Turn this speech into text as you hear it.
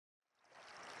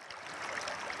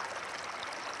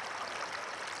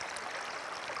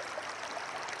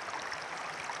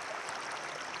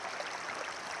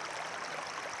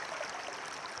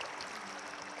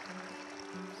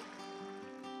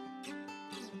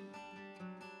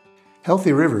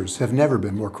Healthy rivers have never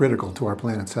been more critical to our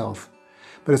planet's health.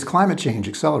 But as climate change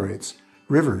accelerates,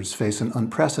 rivers face an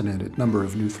unprecedented number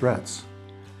of new threats.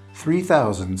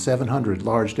 3,700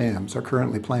 large dams are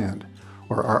currently planned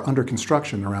or are under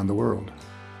construction around the world.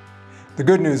 The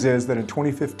good news is that in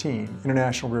 2015,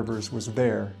 International Rivers was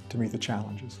there to meet the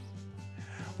challenges.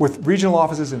 With regional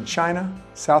offices in China,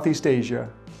 Southeast Asia,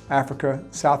 Africa,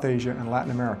 South Asia, and Latin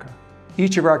America,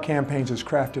 each of our campaigns is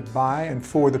crafted by and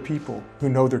for the people who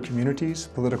know their communities,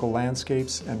 political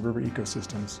landscapes, and river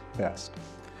ecosystems best.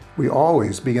 We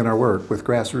always begin our work with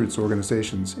grassroots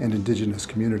organizations and indigenous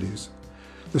communities.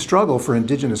 The struggle for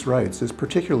indigenous rights is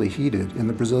particularly heated in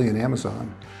the Brazilian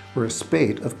Amazon, where a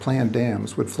spate of planned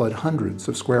dams would flood hundreds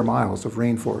of square miles of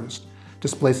rainforest,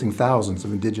 displacing thousands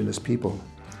of indigenous people.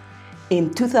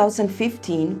 In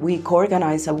 2015, we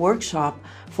co-organized a workshop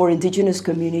for indigenous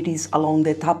communities along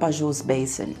the Tapajós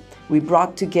Basin. We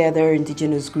brought together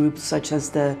indigenous groups such as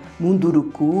the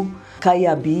Munduruku,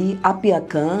 Caiabi,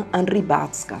 Apiacã, and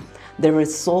Ribatsca. The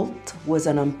result was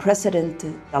an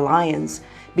unprecedented alliance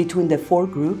between the four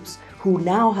groups who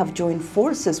now have joined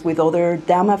forces with other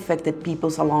dam-affected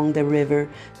peoples along the river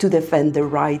to defend their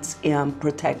rights and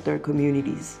protect their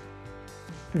communities.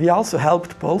 We also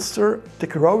helped bolster the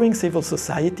growing civil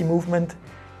society movement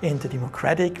in the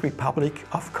Democratic Republic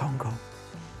of Congo.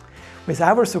 With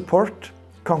our support,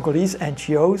 Congolese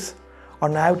NGOs are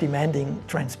now demanding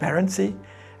transparency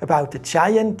about the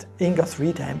giant Inga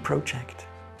 3 Dam project.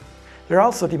 They're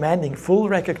also demanding full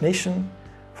recognition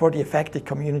for the affected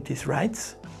communities'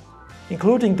 rights,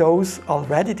 including those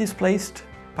already displaced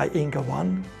by Inga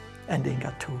 1 and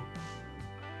Inga 2.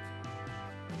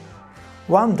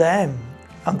 One dam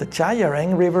on the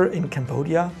Chayareng River in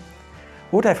Cambodia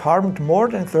would have harmed more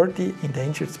than 30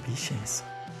 endangered species.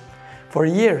 For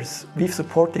years, we've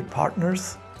supported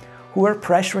partners who are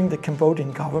pressuring the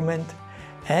Cambodian government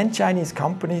and Chinese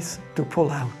companies to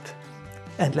pull out.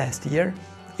 And last year,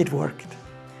 it worked.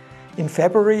 In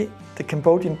February, the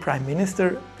Cambodian Prime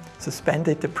Minister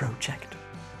suspended the project.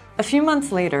 A few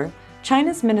months later,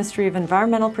 China's Ministry of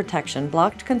Environmental Protection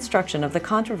blocked construction of the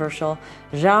controversial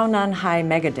Zhaonanhai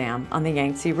Megadam on the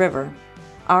Yangtze River.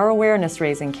 Our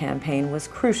awareness-raising campaign was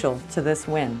crucial to this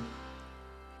win.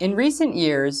 In recent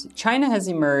years, China has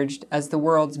emerged as the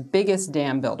world's biggest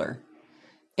dam builder.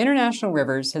 International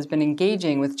Rivers has been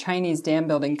engaging with Chinese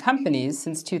dam-building companies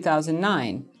since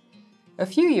 2009. A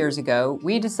few years ago,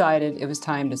 we decided it was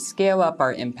time to scale up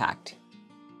our impact.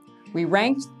 We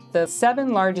ranked the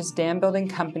 7 largest dam-building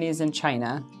companies in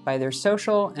China by their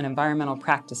social and environmental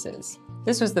practices.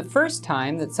 This was the first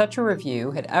time that such a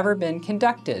review had ever been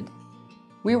conducted.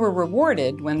 We were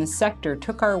rewarded when the sector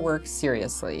took our work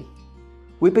seriously.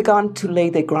 We began to lay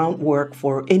the groundwork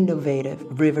for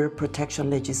innovative river protection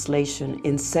legislation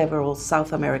in several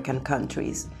South American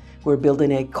countries. We're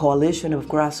building a coalition of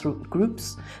grassroots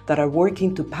groups that are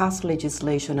working to pass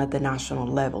legislation at the national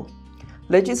level.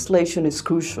 Legislation is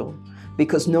crucial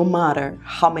because no matter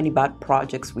how many bad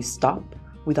projects we stop,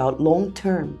 without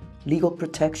long-term legal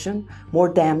protection, more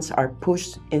dams are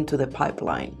pushed into the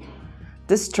pipeline.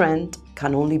 This trend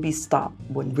can only be stopped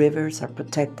when rivers are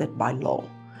protected by law.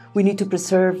 We need to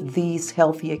preserve these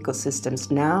healthy ecosystems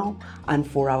now and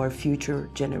for our future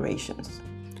generations.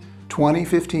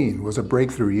 2015 was a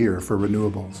breakthrough year for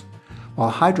renewables.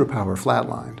 While hydropower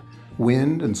flatlined,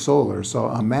 wind and solar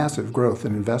saw a massive growth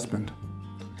in investment.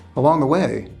 Along the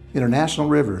way, International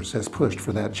Rivers has pushed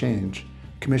for that change,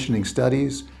 commissioning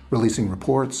studies, releasing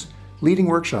reports, leading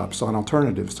workshops on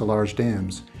alternatives to large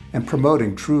dams, and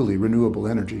promoting truly renewable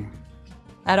energy.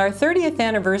 At our 30th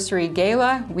anniversary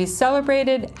gala, we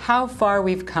celebrated how far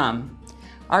we've come.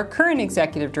 Our current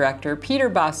executive director, Peter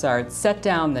Bossard, set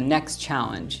down the next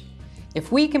challenge.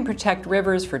 If we can protect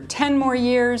rivers for 10 more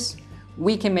years,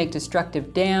 we can make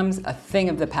destructive dams a thing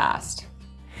of the past.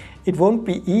 It won't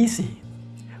be easy,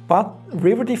 but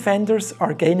river defenders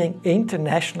are gaining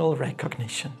international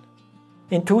recognition.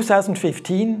 In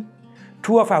 2015,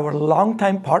 2 of our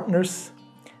longtime partners,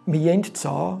 Miyent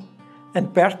Tso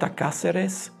and Berta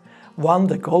Cáceres, won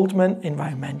the Goldman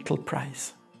Environmental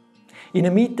Prize. In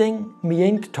a meeting,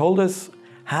 Miyent told us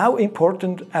how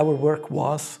important our work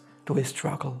was to his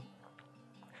struggle.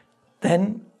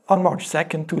 Then, on March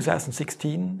 2,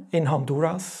 2016, in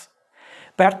Honduras,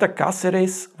 Berta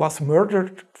Cáceres was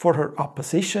murdered for her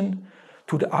opposition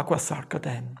to the Aguasarca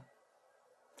Dam.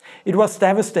 It was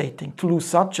devastating to lose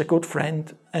such a good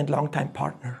friend and longtime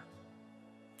partner.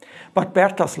 But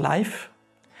Berta's life,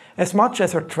 as much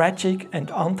as her tragic and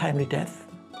untimely death,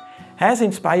 has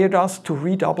inspired us to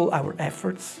redouble our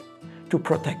efforts to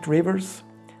protect rivers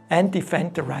and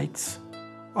defend the rights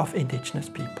of indigenous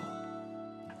people.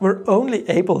 We're only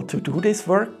able to do this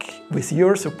work with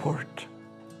your support.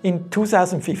 In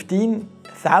 2015,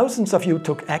 thousands of you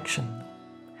took action,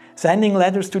 sending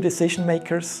letters to decision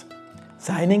makers,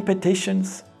 signing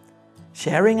petitions,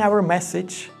 sharing our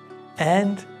message,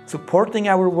 and supporting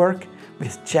our work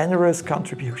with generous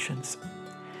contributions.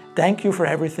 Thank you for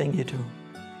everything you do.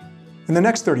 In the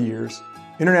next 30 years,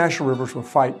 International Rivers will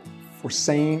fight for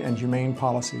sane and humane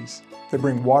policies that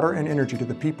bring water and energy to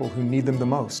the people who need them the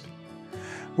most.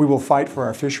 We will fight for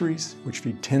our fisheries, which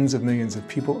feed tens of millions of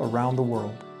people around the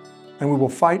world. And we will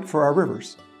fight for our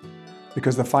rivers,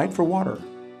 because the fight for water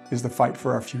is the fight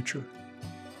for our future.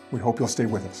 We hope you'll stay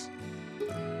with us.